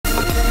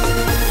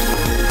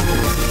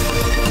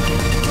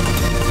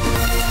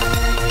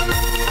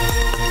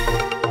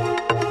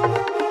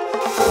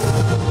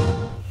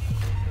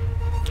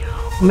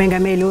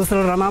Umengameli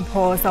uCyril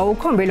Ramaphosa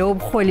ukhombele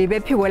ubuholi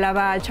bephiko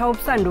labatsha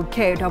obusanda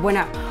ukukhethwa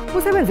bona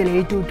usebenzele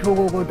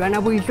ituthuko kodwa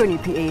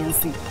nabuyihloniphi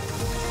ANC.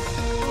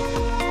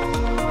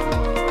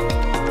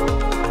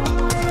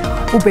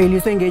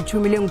 Ubheliswe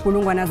nge10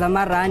 lenkulungwana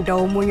zamaranda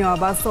omunye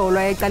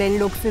wabasolwa ecaleni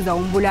lokusiza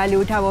umbulali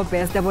uThabo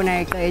Best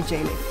bona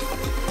eqejele.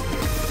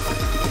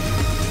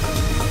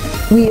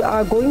 We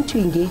are going to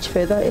engage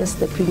further as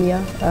the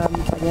Premier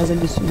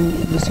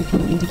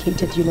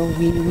indicated.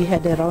 We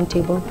had a round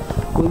table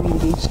where we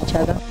engaged each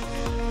other.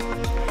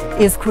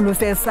 Isikhulu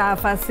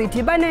seSAFA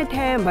sithi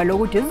banethemba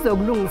lokuthi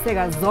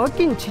sizokulungiseka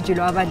zonke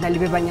intshijilo abadlali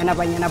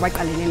bebanyana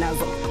abaqalene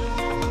nazo.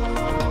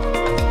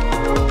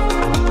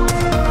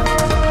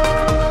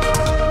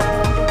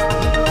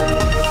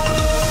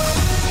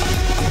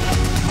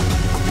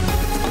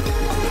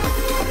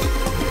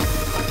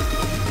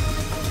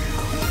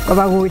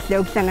 Baba kuhle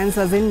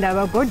ukuhlanganisa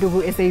zindaba kodwa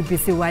ku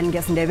SABC 1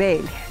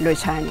 ngesiNdebele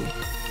lochani.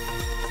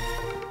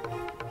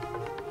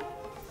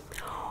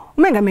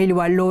 Umengameli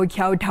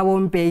walokhu uThabo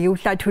Mbeki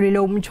uhlathulile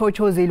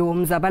umchochozeli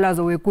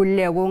womzabalazo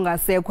wekululeko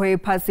ongasekho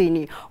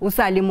ephasini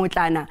uSali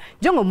Motlana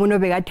njengomuntu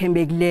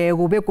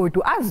obekathembekileko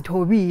begodu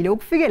azithobile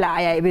ukufikela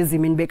aya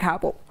ebezimini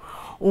bekhabo.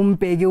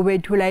 Umbeki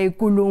ubethula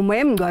ikulumo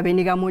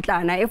emgcwabeni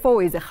kaMotlana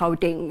eForways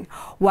eGauteng.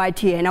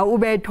 Wathi yena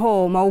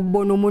ubethoma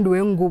ukubona umuntu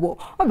wengubo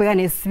obeka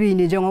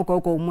nesibindi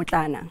njengogogo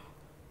uMotlana.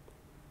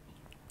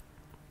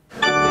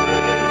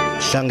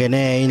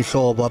 Hlangene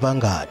inhlobo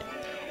abangani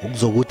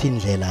ukuzokuthi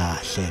indlela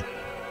ahle.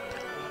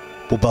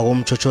 Bubha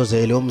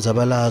komchochozeli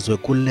omzabalazo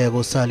wekululeko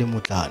uSali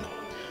Motlana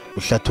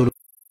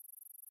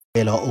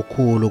uhlathulula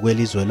okhulu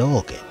kwelizwe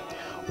lonke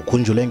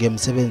ukhunjule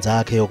ngemsebenzi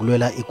yakhe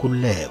yokulwela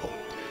ikululeko.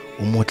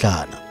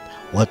 uMotlana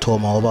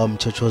wathoma waba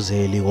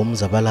umchochozeli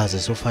womzabalazo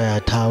eSophia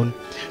Town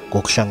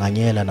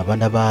ngokuhlanganyela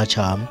nabantu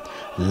abatsha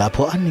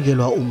lapho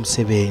anikelwa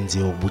umsebenzi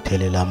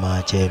wokubuthelela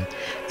amatshe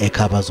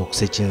ekhaba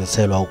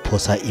zokusetshenziselwa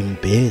ukuphosa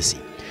imbhezi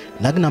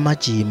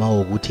nakunamajima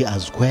wokuthi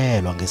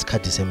azikhwelwa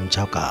ngesikhathi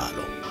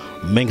semchakalo.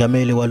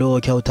 Umengameli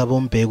walokhu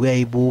uThabo Mbeki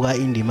uyayibuka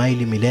indima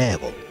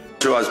ilimileko.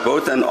 She was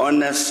both an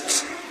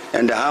honest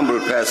and a humble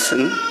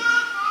person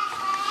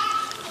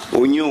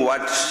who knew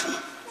what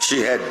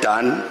she had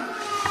done,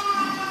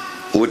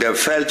 would have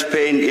felt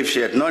pain if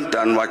she had not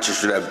done what she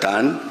should have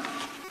done,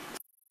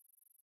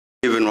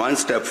 even one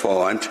step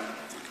forward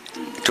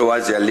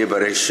towards their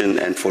liberation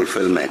and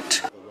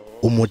fulfillment.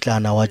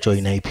 uMotlana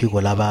wajoyina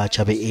iphiko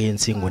labatsha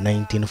beANC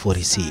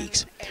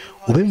ngo1946.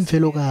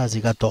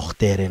 Ubemfelokazi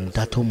kaDoktere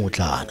Ntatho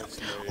Motlana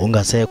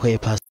ongasekho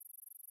ephasini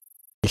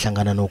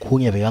ehlangana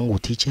nokhunye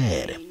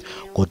bekangutitshere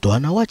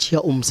kodwana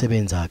wachiya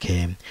umsebenzi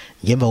wakhe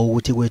ngemva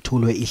kokuthi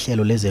kwethulwe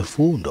ihlelo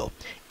lezefundo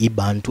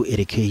iBantu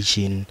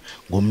Education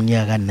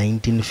ngomnyaka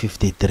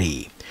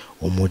 1953.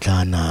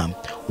 uMotlana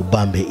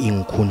ubambe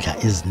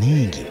inkhundla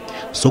eziningi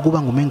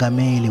sokuba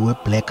ngumengameli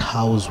weBlack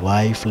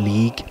Housewife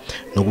League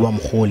nokuba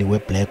mholi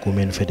weBlack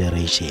Women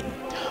Federation.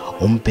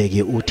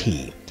 Umbeki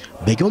uthi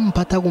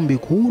bekomphatha kumbi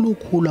khulu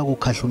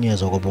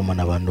ukukhahlumyezwa kwaboma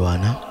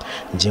nabantwana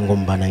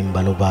njengombana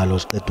imbalobalo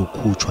siqeda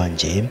ukukhutshwa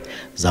nje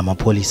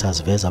zamapholisa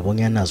ziveza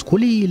bonyana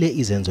zikhulile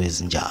izenzo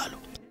ezinjalo.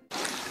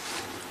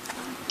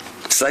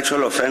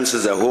 Sexual offenses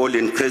as a whole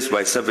increased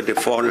by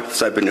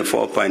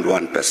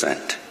 74.1%.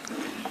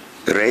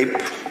 Rape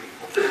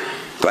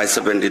by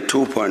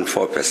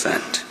 72.4%.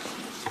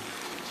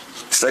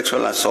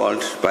 Sexual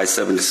assault by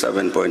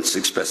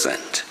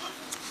 77.6%.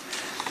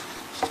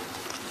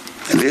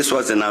 This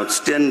was an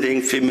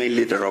outstanding female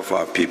leader of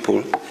our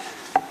people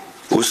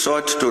who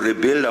sought to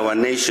rebuild our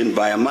nation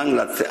by, among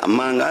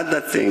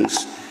other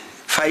things,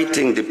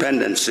 fighting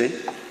dependency,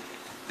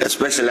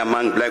 especially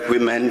among black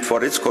women,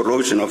 for its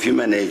corrosion of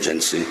human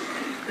agency,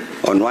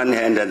 on one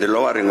hand, and the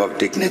lowering of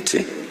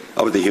dignity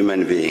of the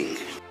human being.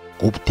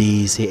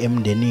 Ubudisi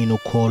emndenini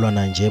ukholwa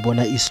na nje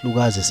bona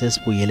isilukazi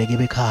sesibuyeleke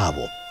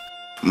bekhabo.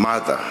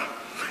 Mother,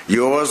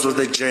 yours was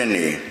the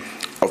journey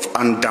of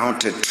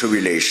undoubted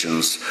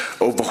tribulations,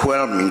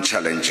 overwhelming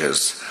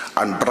challenges,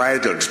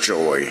 unbridled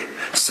joy,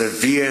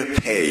 severe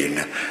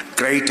pain,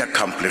 great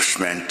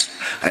accomplishment,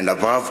 and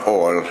above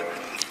all,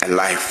 a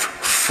life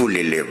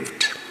fully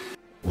lived.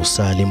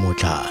 uSali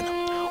Motlana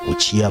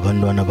uchiya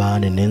abantwana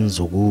bane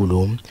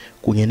nenzukulu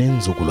kunye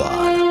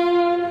nenzukulwana.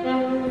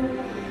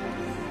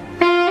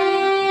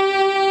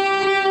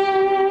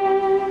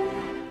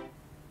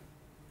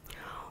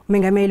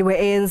 Umengameli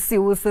weANC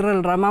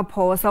uCyril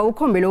Ramaphosa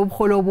ukhombele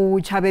ubuholo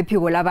obutsha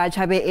bephiko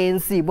labatsha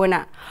beANC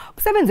bona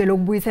busebenzele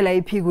ukubuyisela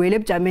iphiko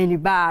elebujameni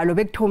balo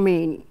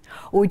bekuthomeni.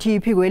 Uthi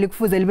iphiko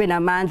elikufuze libe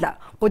namandla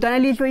kodwa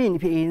lihlo yini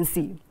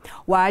iANC.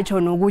 Watsho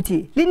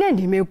nokuthi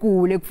linendima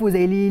enkulu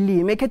ekufuze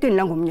lilime ekhethweni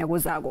langomnyaka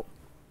ozako.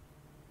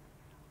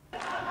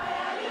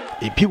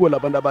 Iphiko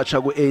labantu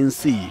abatsha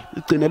kuANC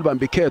ligcine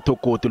libambe ikhetho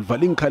kodwa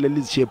livala ingikhaleli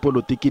izishiye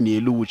epolitikini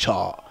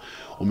yelutsha.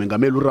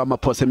 Umengameli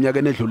uRamaphosa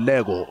eminyakeni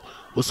edluleko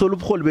usola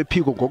ubuholi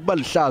bephiko ngokuba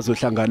lihlazo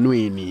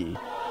ehlanganweni.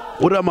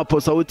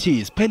 uRamaphosa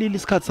uthi siphelile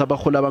isikhathi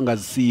sabaholi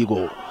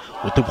abangazisiko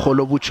uthi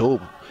ubuholi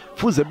obujobu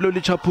fuze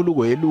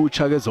bulolichaphuluko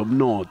yelutsha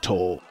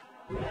kezomnotho.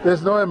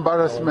 There's no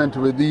embarrassment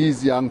with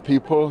these young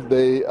people.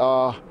 They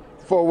are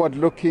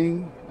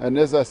forward-looking, and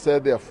as I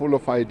said, they are full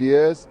of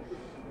ideas.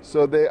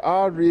 So they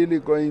are really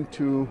going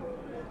to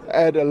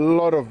add a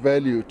lot of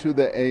value to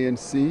the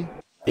ANC.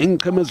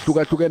 Ingqeme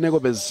ezihlukahlukene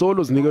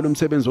bezisolo zinikela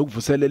umsebenzi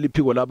wokuvuselela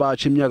iphiko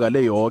labatsha iminyaka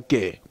le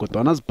yonke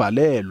kodwa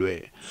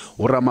zibhalelwe.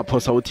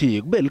 uRamaphosa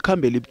uthi kube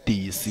likhambe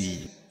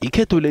libudisi.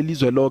 Ikhetho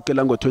lelizwe lonke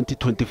lango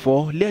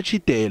 2024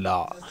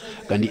 liyachitela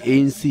kanti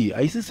ANC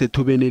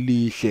ayisisethubeni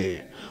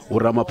elihle.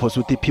 uRamaphosa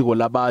uthi iphiko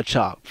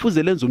labatsha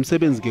kufuze lenze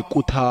umsebenzi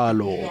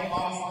ngekuthalo.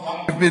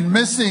 We've been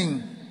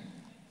missing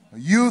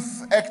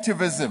youth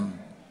activism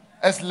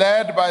as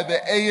led by the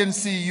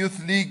ANC Youth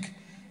League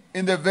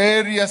in the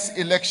various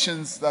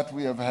elections that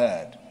we have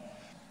had.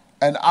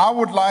 And I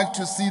would like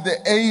to see the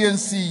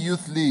ANC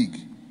Youth League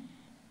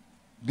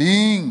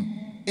being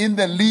in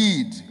the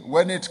lead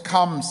when it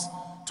comes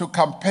to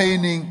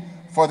campaigning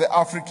for the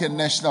African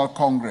National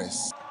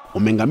Congress.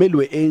 Umengameli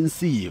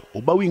we-ANC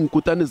ubawa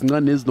inkutane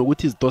ezincane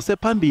ezinokuthi zidose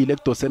phambili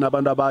ekudoseni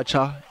abantu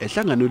abatsha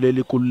ehlanganweni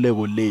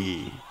elikululeko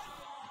le.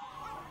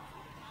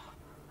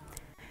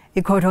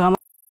 Ikhotho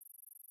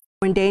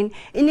Fontaine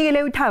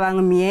inikele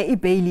uThabang Mie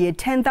ibhayili ye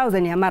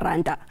 10,000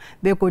 yamaranda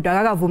begodwa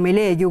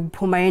akakavumeleki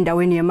ukuphuma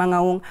endaweni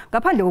yeMangaung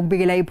ngaphandle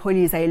kokubikela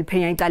ipolisa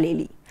eliphenya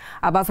icaleli.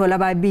 Abasola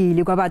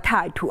ababili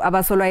kwabathathu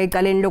abasolwa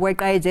ecaleni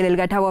lokweqa ejele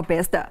likaThabo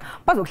Bester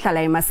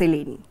bazokuhlala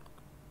emaseleni.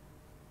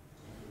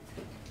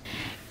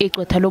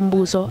 Icwetha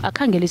lombuso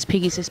akhangela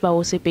isiphikisi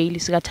sibawo sebhayili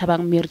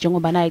sikaThabang Mie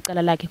njengoba naye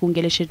icala lakhe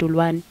kungele schedule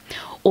 1.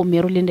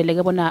 uMie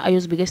ulindeleke bona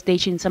ayozibika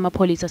estation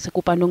samapholisa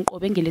sekupano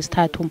ngiqobe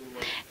ngelesithathu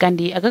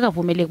kanti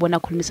akakavumeleki bona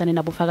akhulumisane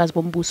nabofakazi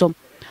bombuso.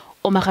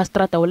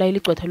 Umagistrata ulayela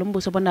icwetha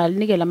lombuso bona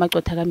linikela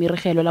amacwetha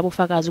kaMirigelo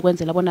labofakazi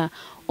ukwenzela bona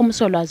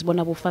umsolo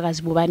azibona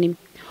abofakazi bobani.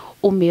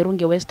 uMie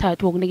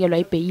ngewesithathu okunikelwa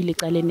ibhayili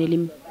ecaleni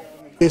elimi.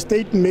 The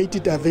state made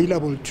it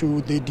available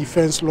to the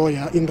defense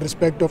lawyer in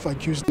respect of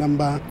accused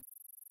number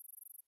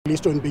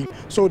list on bail,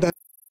 so that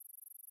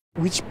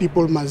which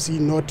people must he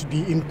not be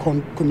in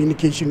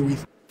communication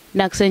with.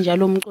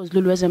 Nakusenjalo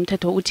umqozululi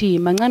wezemthetho uthi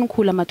mancane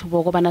khulu amathuba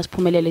okubana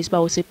siphumelele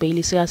isibawo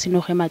sebhayili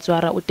sikaSinohe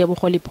Matswara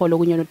uTebogo Lipholo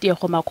kunye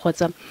noTiego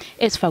Makhotsa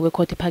esifakwe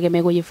ekhotho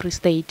ephakemeko ye-Free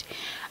State.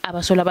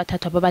 Abasola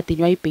abathathu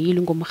ababadinywa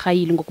ibhayili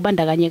ngomkhayili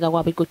ngokubandakanyeka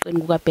kwabo eqoqweni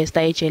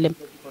kukaBester ejele.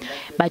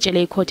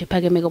 Batshele ikhotho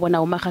ephakemeko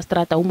bona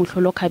umagistrata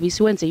umuhlolo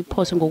Khabisi wenze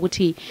iphoso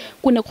ngokuthi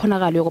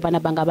kunekhonakalo yokubana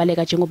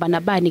bangabaleka njengobana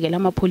banikela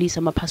amapholisa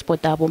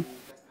amapassport abo.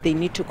 They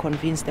need to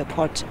convince the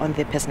court on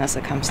the personal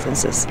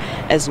circumstances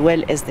as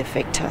well as the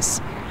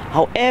factors.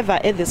 However,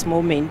 at this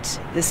moment,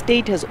 the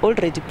state has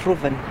already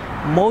proven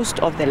most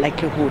of the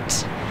likelihood,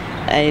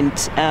 and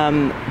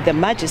the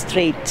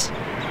magistrate,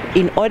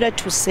 in order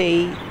to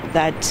say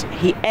that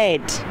he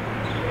erred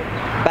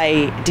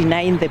by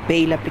denying the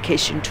bail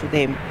application to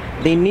them,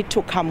 they need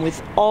to come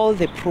with all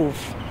the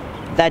proof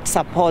that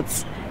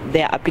supports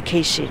their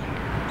application.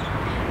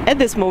 At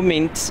this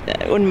moment,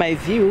 on my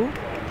view,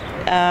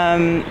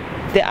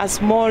 there are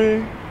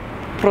small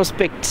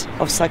prospects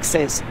of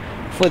success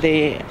for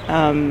the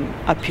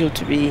appeal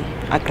to be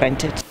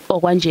granted.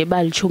 Okwanje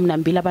balishumi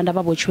nambili abantu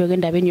ababotshiwe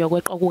endabeni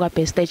yokweqa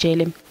kukaBester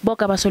ejele.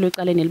 Bonke abasolwe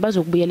ecaleni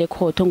bazokubuyela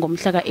ekhotho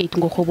ngomhla ka-8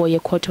 ngohobo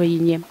yekhotho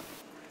yinye.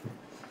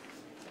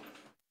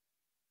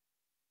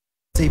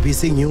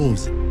 SABC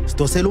News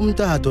sidosela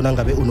umtato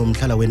nangabe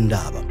unomhlala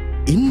wendaba.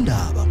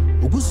 Indaba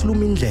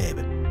ukusiluma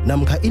indlebe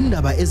namkha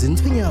indaba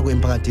ezintfinyako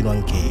emphakathini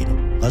wangeni.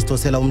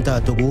 Ngasidosela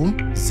umtato ku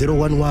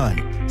 011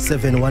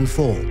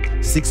 714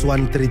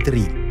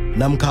 6133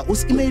 namkha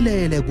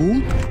usi-emailele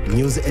ku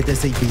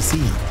news@sabc.co.za.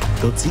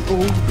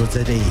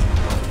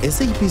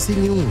 SABC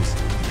News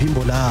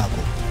iphimbo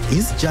lakho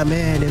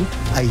isijamele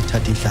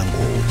ayithatha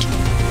ihlangothi.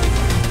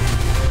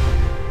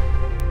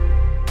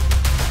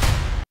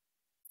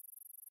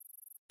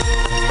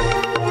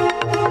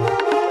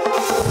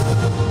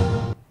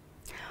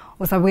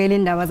 Usabukela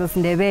indaba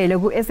zesiNdebele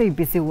ku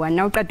SABC 1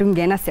 na uqada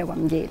ukungena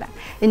siyakwamukela.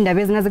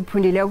 Indaba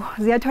ezinazikuphundileko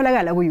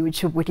ziyatholakala ku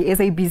YouTube uthi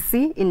SABC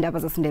indaba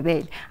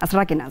zesiNdebele.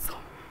 Asirage nazo.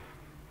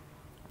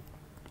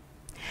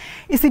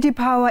 iCity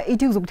Power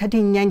ithi kuzokuthatha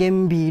inyanga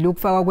embili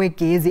ukufaka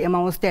kwegezi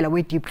emahostela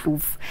weDeep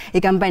Kloof.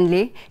 Ikampani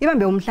le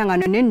ibambe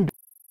umhlangano nendaba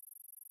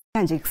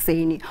kanje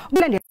kuseni.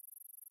 Ukulandela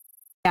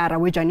yara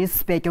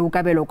weJohannesburg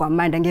ukabelo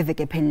kwaManda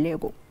ngeveke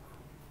pheleleko.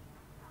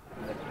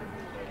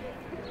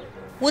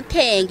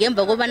 Uthe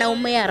ngemva kobana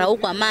uMeyara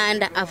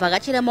uKwamanda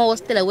avakatshela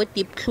amahostela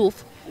weDeep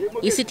Kloof,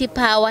 iCity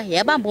Power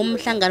yabamba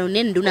umhlangano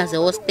nenduna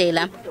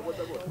zehostela.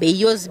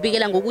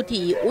 Beyozibikela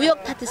ngokuthi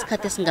uyokuthatha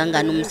isikhathi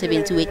esingangani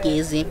umsebenzi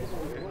wegezi.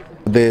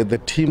 The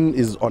team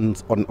is on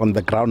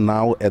the ground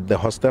now at the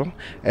hostel,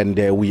 and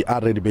we are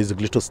ready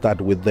basically to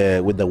start with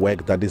the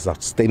work that is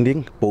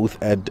outstanding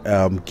both at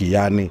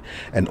Giyani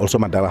and also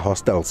Madala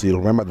hostels. You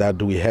remember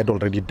that we had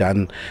already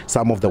done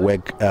some of the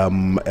work at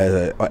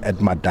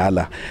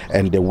Madala,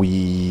 and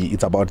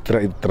it's about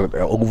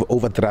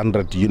over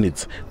 300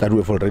 units that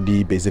we've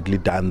already basically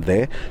done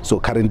there. So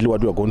currently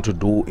what we are going to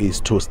do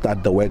is to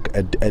start the work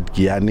at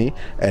Giyani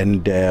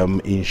and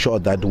ensure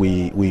that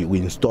we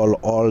install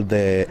all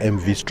the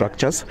MV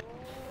structures.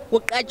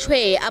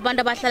 Kuqatshwe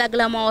abantu abahlala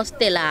kula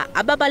mahostela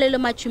ababalelwe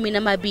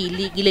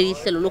ama-20 kileli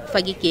hlelo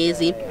lokufaka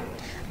igezi.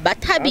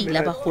 Bathabile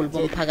abaholi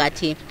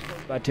bomphakathi.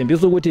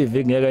 Bathembisa ukuthi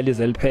iviki ngeke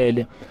lize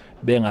liphele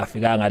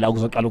bengafikanga la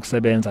kuzoqala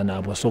ukusebenza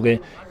nabo. So ke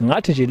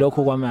ngathi nje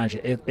lokho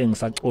kwamanje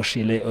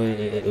engisacoshile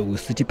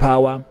City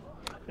Power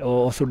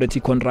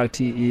osulethi contract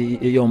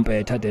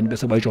yompetha then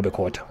bese bayijobe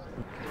khotha.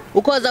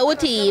 Ukhoza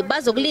uthi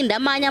bazokulinda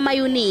amanye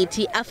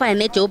ama-unity afana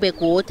neJobe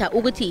Gota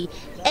ukuthi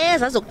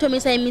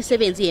ezazokuthomisa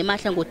imisebenzi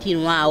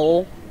yemahlangothini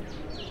wawo.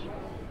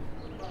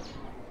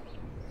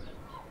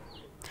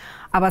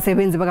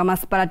 Abasebenzi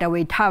bakamasipalata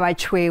weThaba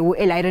Chwewu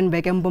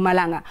eLidenburg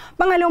eMpumalanga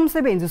bangale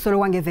umsebenzi solo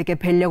kwangeveke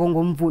pheleleko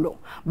ngomvulo.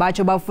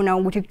 Batsho bafuna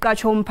ukuthi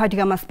kuqatshwe umphathi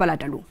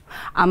kamasipalata lo.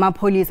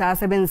 Amapholisa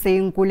asebenzise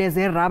inkule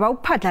zeraba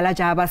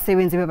ukuphatlalaja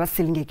abasebenzi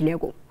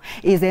bebasilingekileko.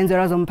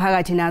 Izenzo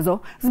zomphakathi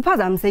nazo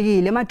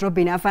ziphazamisekile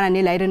emadrobheni afana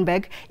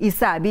neLidenburg,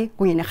 iSabi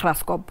kunye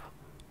neGraskop.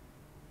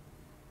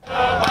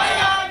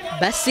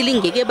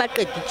 Basilingeke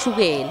baqeda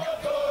ithukela.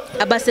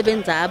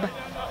 Abasebenzi aba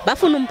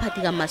bafuna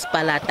umphathi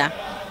kamasipalata.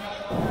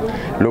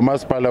 Lo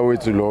masipala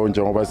wethu lo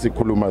njengoba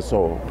sikhuluma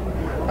so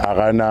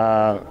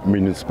akana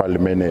municipal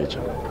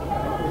manager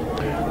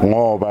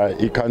ngoba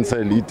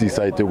i-council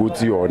idecide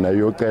ukuthi yona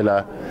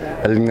iyocela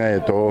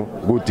elincedo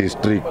ku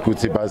district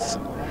ukuthi bas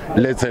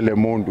lethele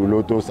umuntu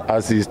lotos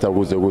assist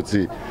ukuze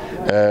ukuthi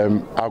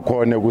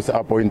akhone ukusi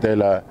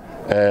appointela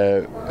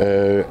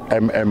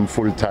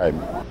full time.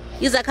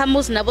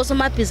 Izakhamuzi nabo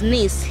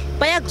somabhizinisi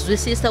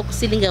bayakuzwisisa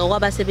ukusilingeka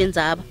kwabasebenzi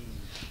aba.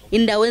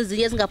 Indawo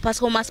ezinye ezingaphasi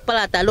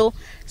komasipalata lo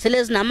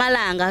sele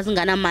zinamalanga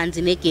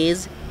zinganamanzi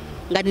negezi.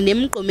 Ngani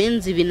nemiqomo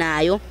enzibi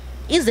nayo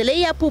izele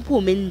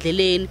iyaphuphuma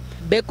endleleni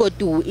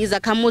begodu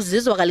izakhamuzi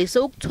zizwakalise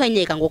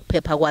ukuthwenyeka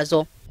ngokuphepha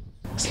kwazo.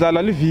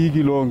 Sihlala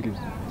liviki lonke.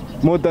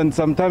 More than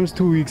sometimes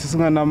 2 weeks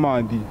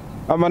singanamanzi.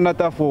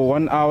 Amanata for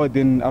 1 hour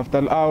then after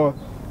an hour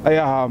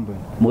ayahamba.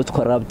 Most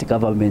corrupt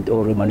government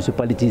or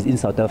municipalities in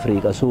South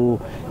Africa. So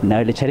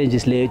now the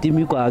challenges late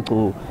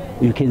imigwaqo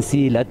you can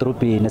see la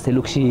drobheni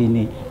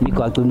naselokishini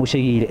imigwaqo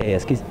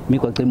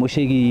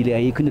imoshekile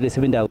ayikho into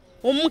lesebenza.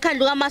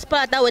 Umkhandlu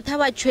kamasipalata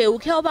weThaba Chwewu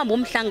ukhe wabamba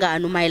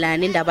umhlangano mayelana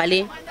nendaba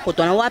le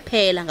kodwa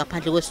waphela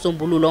ngaphandle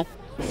kwesisombululo.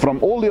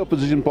 From all the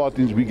opposition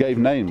parties, we gave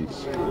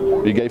names.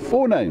 We gave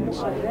 4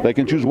 names. They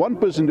can choose one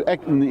person to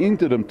act in the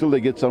interim till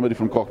they get somebody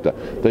from Kokta.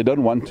 They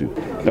don't want to.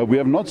 We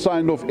have not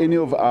signed off any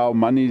of our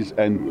monies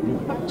and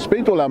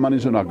spent all our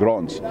monies on our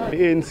grants. The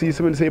ANC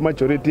will say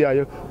majority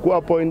ayo ku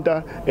appoint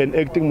an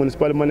acting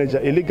municipal manager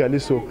illegally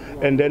so,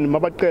 and then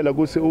mabaqela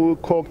kusi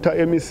uKokta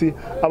MEC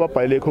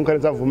ababhayile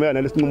concurrence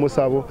avumelana lesinqumo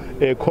sabo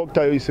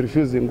Kokta is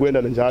refusing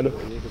kwenda njalo.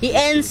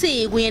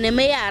 I-ANC kunye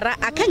nemeyara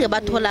akhange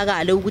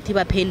batholakale ukuthi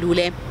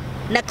baphendule.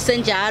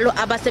 Nakusenjalo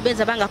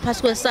abasebenza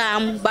bangaphasi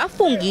kwesamu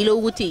bafungile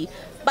ukuthi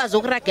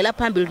bazokuragela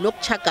phambili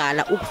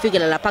lokuchagala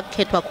ukufikela lapha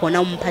kukhethwa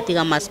khona umphathi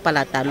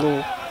kamasipalata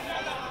lo.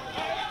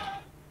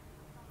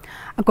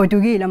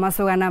 Agodukile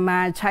amasokana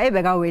amatsha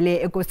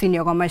ebekawele enkosini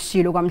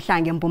yakwaMashilo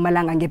kwaMhlanga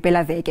eMpumalanga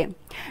ngepelaveke.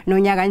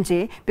 Nonyaka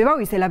nje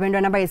bebawisela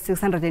abantwana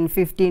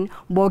abayi-615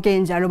 bonke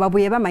njalo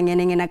babuye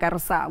bamanyene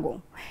ngenakarisako.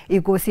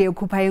 Inkosi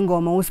ekhupha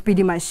ingoma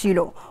uSpeedy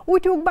Mashilo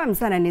uthi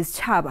ukubambisana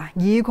nesitshaba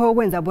yikho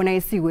okwenza bona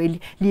isikweli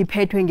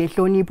liphethwe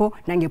ngehlonipho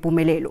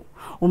nangempumelelo.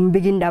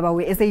 Umbiki Iindaba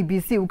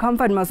we-SABC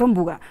uComfort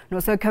Masombuka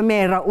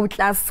nosekhamera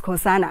uClass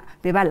Khosana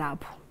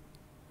bebalapho.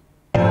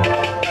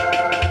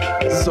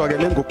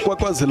 Swakele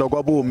ngokukwakwazela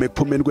kwabume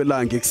ekuphumeni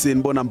kwelanga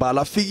ekuseni bona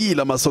mbala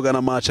afikile amasokana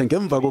amatsha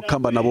ngemva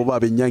kokuhamba nabo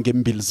babe inyanga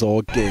embili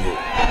zonke.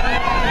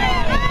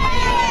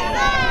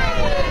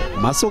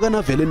 Masokana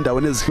avele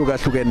endaweni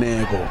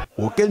ezihlukahlukeneko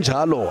wonke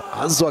njalo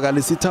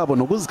azwakalisa ithabo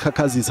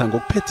nokuzikhakhazisa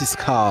ngokuphetha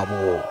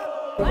isikhabo.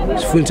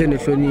 Sifundise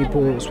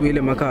nehlonipho siwele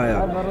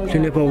emakhaya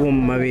hlonipha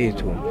bomma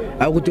bethu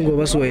akuthi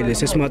ngoba siwele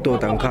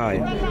sesimadoda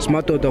ngikhaya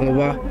simadoda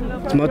ngoba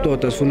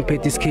simadoda sifuna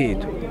ukuphetha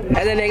isikhethu.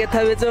 Ene ke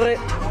thabetse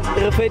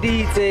re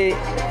feditse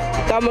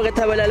ka mo re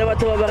thabela le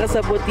batho ba re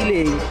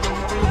supportileng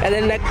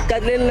ene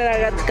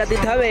ka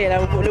dithabela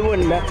le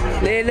bona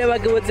le ba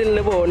ke botseng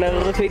le bona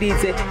re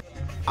feditse.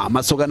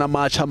 Amasokana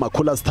amatsha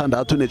amakhulu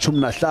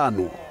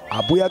 615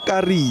 abuya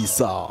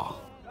karisa.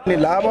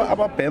 Laba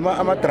ababhema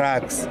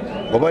ama-drugs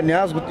ngoba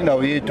niyazi ukuthi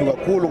indawo yethu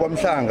kakhulu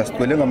kwaMhlanga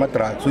sigcwele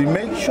ngama-drugs. We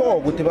make sure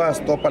ukuthi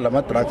bayastopa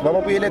lama-drugs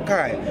babuyele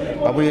ekhaya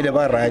babuyele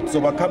ba-right so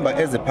bakhamba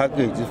as a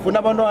package. Sifuna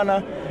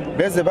abantwana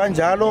beze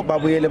banjalo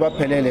babuyele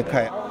baphelele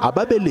ekhaya.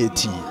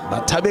 Ababelethi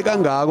bathabe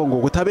kangako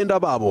ngokuthi abenta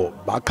babo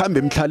bakhambe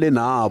emhlale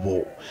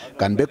nabo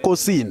kanti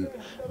bekosini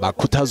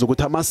bakhuthaza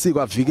ukuthi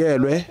amasiko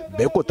avikelwe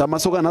bekodwa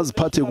amasokana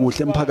aziphathe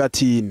kuhle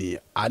emphakathini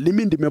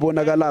alimi indima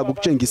ebonakala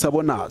ukutshengisa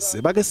bona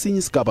sebake sinye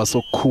isigaba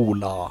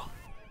sokukhula.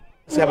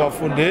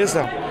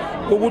 Siyabafundisa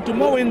ukuthi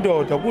uma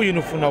uyindoda kuyini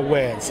ufuna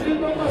ukwenza.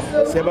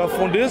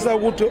 Siyabafundisa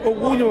ukuthi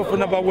okunye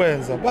bafuna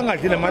bakwenza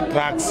bangadlile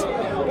ama-drugs.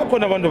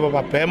 Bakhona abantu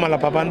bababhema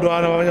lapha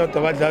abantwana abanye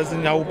badlala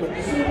izinyawupe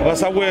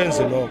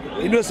abasakwenzi lokho.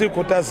 Into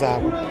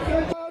esiyikhuthazako.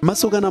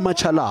 Amasokana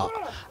amatshala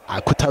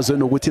akhuthazwe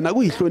nokuthi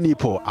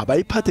nakuyihlonipho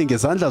abayiphathe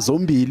ngezandla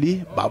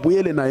zombili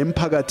babuyele naye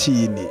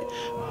emphakathini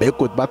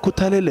begodwa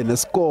bakhuthalele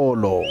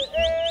nesikolo.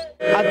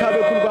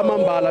 athabe khulu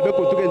kwamambala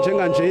begoduke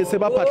njenganje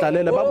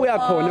sebabhadlalela babuya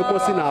khona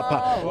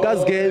enkosinapha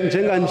kazi-ke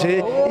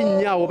njenganje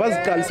inyawo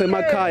baziqalise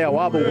emakhaya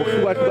wabo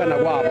ngokuhlukahlukana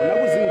kwabo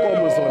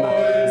nakuzinkomo zona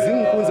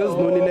zinkunzi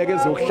ezinonileke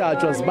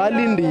ezokuhlatshwa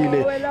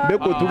zibalindile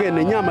begoduke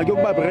nenyama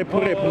kuyokuba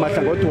repurephu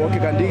mahlangothi wonke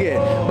kanti-ke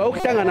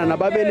bayokuhlangana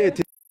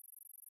nababelethi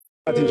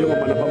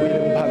njengoba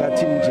nababuyele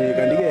emphakathini nje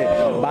kanti-ke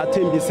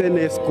bathembise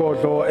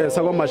nesigodlo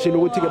sakwamashini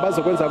ukuthi-ke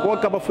bazokwenza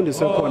konke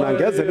abafundiswe khona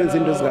ngeze benza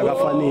into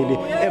ezingakafaneli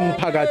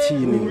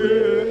emphakathini.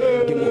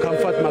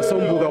 Ngingukhamfat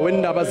Masombuka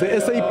weindaba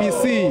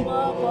ze-SABC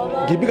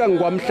ngibika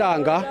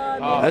ngikwamhlanga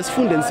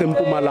esifundeni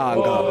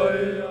sempumalanga.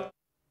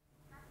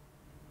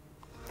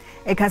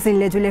 Ekhasini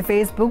lethu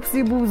le-Facebook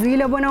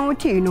sibuzile bona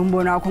uthini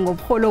umbono wakho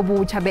ngobuholo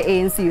obutsha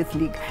be-ANC Youth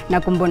League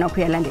nakumbono wakho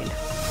uyalandela.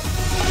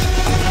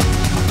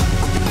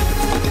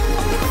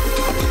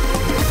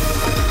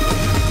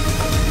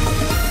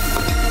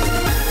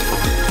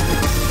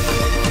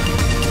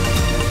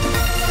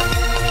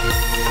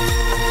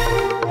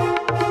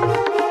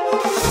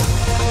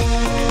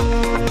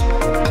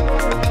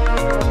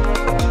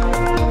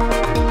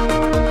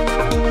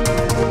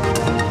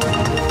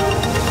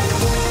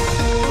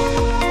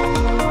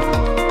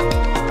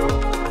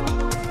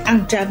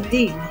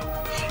 Angijabulile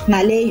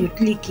ngale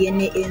Youth League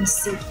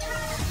ye-ANC.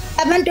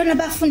 Abantwana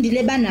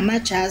bafundile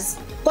banamajazi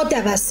kodwa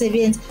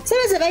abasebenzi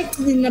sebeze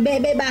bayigcina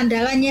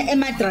bebandakanye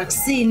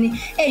emadragsini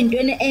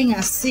eyintweni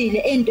engasile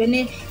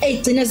eyintweni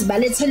eyigcina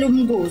zibalethela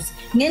umngozi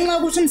ngenxa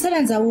yokuthi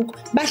umsebenzi awukho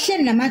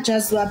bahleli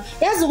namajazi wabo.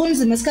 Yazi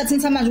kunzima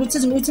esikhathini samanje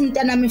ukuthi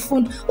umntana ami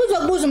ifunda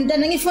uzokubuza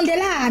umntana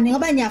ngifundelani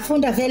ngoba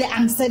ngiyafunda vele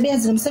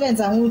angisebenzi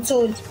nomsebenzi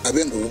angiwutholi.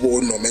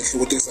 Abenguboni nomehluko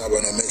ukuthi kusaba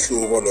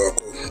nomehluko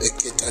lokho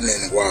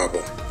ekhethaneni kwabo.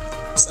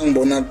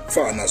 Sangibona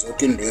kufana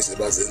zonke indwezi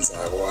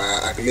bazenzako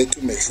akulethi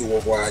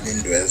umehluko kwani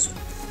indwezo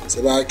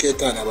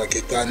sebakhethana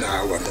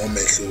abakhethanayo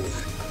nomehluko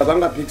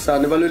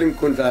abangaphikisani balwela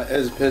inkundla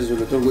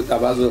eziphezulu ukuthi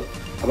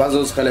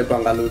abazosihelebha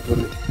ngalutho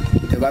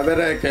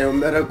babereke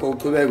umbereko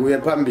uqhubeke uye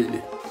phambili.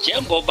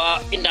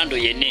 Njengoba intando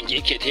yeningi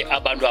ikhethe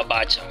abantu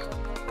abatsha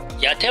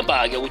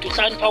yathemba-ke ukuthi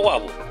ukuhlakanipha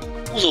kwabo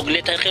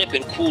kuzokuletha ihelebho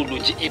elikhulu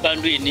nje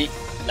ebantwini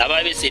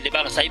laba besele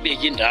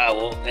bangasayibeki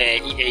indawo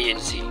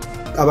i-ANC.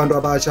 Abantu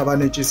abatsha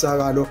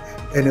banetshisakalo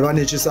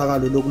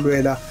banetshisakalo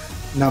lokulwela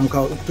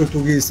namkha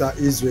ukuthuthukisa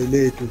izwe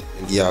lethu.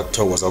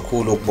 Ngiyathokoza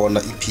kakhulu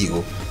ukubona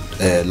iphiko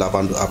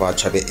labantu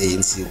abatsha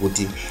be-ANC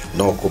ukuthi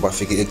nokho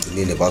bafike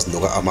egcineni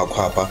bazinuka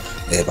amakhwapha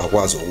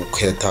bakwazi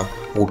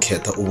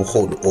ukukhetha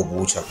ubuholi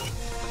obutsha.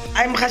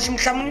 Ayimkhashi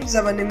mhlawumbe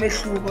kuzaba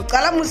nemehluko.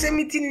 Cala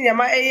musemithini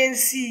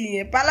yama-ANC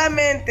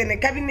eParliament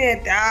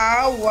neCabinet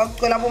hawu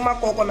akucela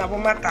bomagogo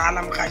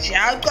nabomadala mkhashi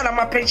akucela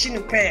ama-pension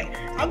kuphela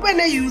akube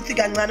ne-youth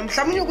kancane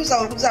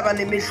mhlawumbe kuzaba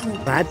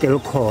nemehluko. Kade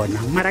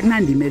likhona mara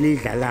kunandimele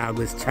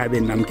idlalako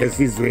esitshabeni namkha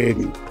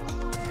esizweni.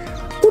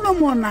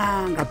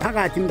 Kunomona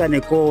ngaphakathi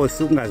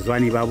mntanenkosi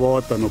ukungazwani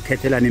babodwa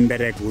nokukhethelana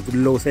imbereko ukuthi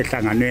lo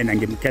usehlanganweni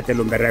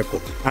ngemkhethelo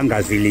mbereko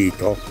angazi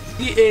litho.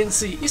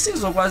 I-ANC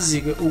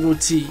isizokwazi-ke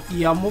ukuthi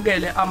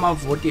iyamukele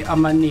amavoti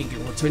amaningi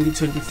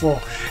ngo-2024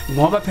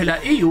 ngoba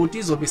phela i-youth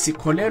izobe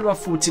sikholelwa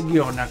futhi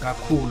kuyona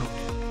kakhulu.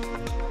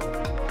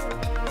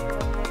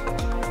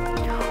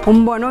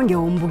 Umbono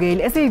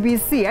ongewombukeli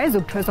SABC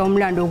ayizokuthwesa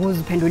umlando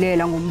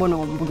wokuziphendulela ngombono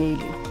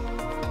wombukeli.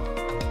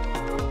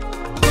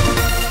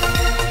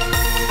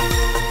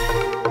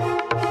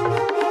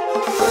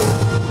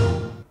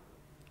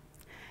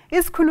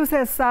 Isikhulu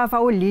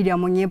seSAFA uLydia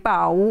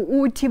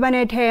Munyepawu uthi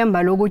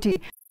banethemba lokuthi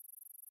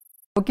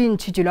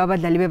okintshijilo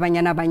abadlali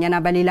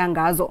bebanyana balila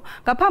ngazo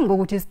ngaphambi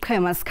kokuthi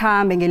isichema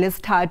sikhambe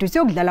ngelesithathu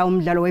siyokudlala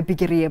umdlalo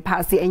webhigiri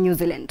yephasi eNew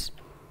Zealand.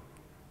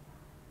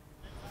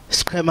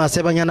 Isichema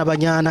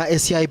sebanyana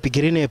esiya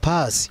ibhigiri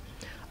yephasi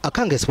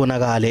akhange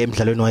sibonakale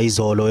emidlalweni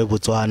wayizolo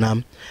eBotswana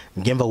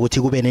ngemva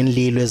ukuthi kube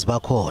nenililo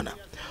ezibakhona.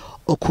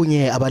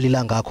 Okhunye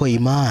abalila ngakho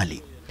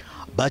imali.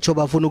 Batsho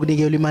bafuna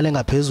ukunikelwa imali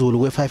engaphezulu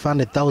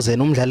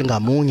kwe-500,000 umdlali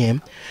ngamunye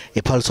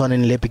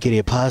ephaliswaneni lebhigiri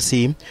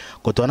yephasi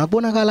kodwa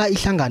kubonakala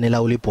ihlangane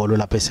lawula ibhola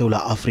lapha eSouth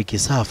Africa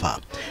SAFA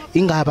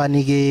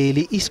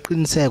ingabanikeli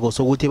isiqiniseko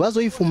sokuthi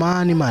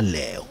bazoyifumana imali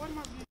leyo.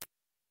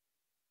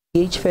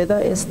 Engage further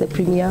as the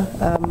Premier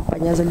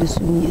Panyaza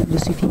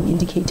Lusufi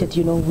indicated,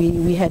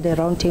 we had a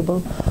round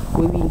table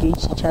where we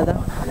engaged each other.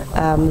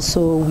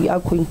 So we are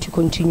going to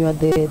continue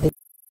the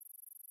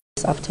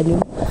this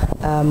afternoon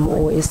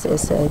or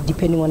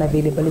depending on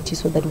availability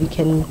so that we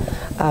can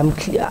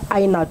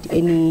iron out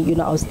any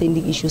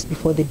outstanding issues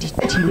before the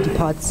team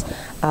departs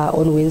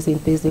on Wednesday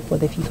and Thursday for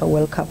the FIFA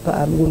World Cup,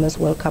 Women's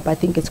World Cup. I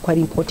think it's quite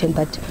important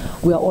that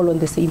we are all on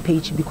the same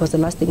page because the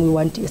last thing we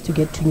want is to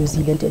get to New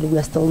Zealand and we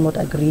are still not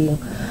agreeing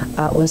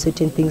on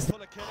certain things.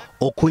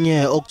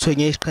 Okunye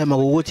okuthwenye isiqhema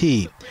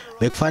ukuthi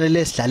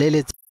bekufanele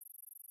sidlalele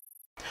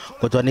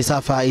kodwa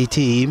niSAFA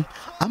ithi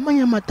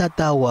amanye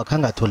amatatawu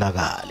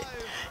akhangatholakale.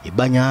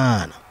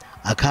 Ibanyana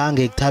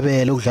akhange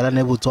ikuthabele ukudlala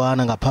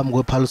neBotswana ngaphambi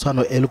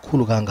kwephaliswano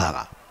elikhulu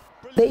kangaka.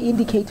 They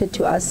indicated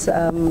to us,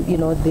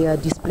 their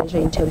displeasure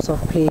in terms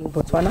of playing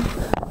Botswana.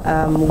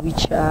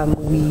 which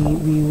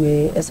we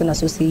were, as an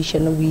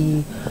association,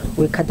 we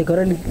were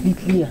categorically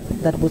clear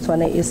that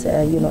Botswana is,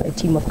 a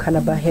team of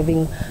caliber,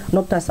 having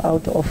knocked us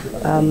out of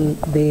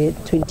the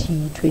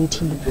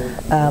 2020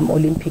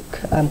 Olympic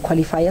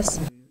qualifiers.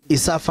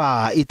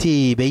 Isafa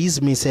ithi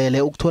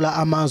beyizimisele ukuthola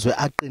amazwe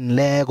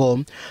aqinileko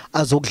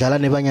azokudlala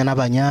nebanyana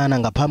banyana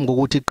ngaphambi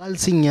kokuthi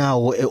iqalise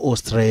inyawo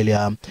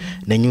eAustralia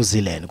neNew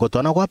Zealand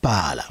kodwa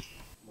kwabhala.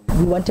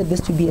 We wanted this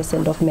to be a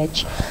send-off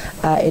match,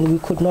 and we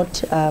could not,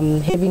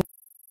 having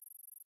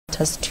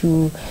us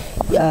to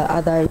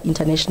other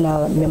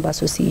international member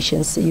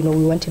associations, we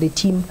wanted a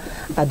team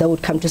that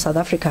would come to South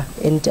Africa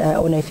and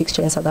on a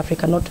fixture in South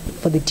Africa, not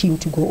for the team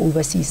to go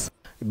overseas.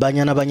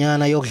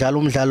 Banyana yokudlala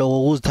umdlalo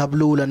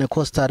wokuzithabulula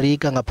neCosta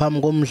Rica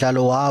ngaphambi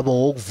komdlalo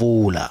wabo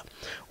wokuvula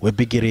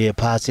webigiri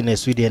yephasi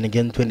neSweden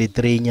again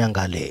 23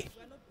 nyanga le.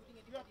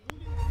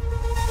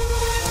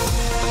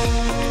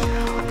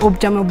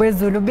 Ubujamo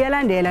bezulu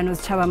buyalandela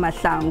noSitshaba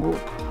Mahlangu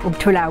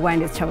ukuthula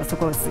kwande Sitshaba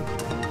Sokosi.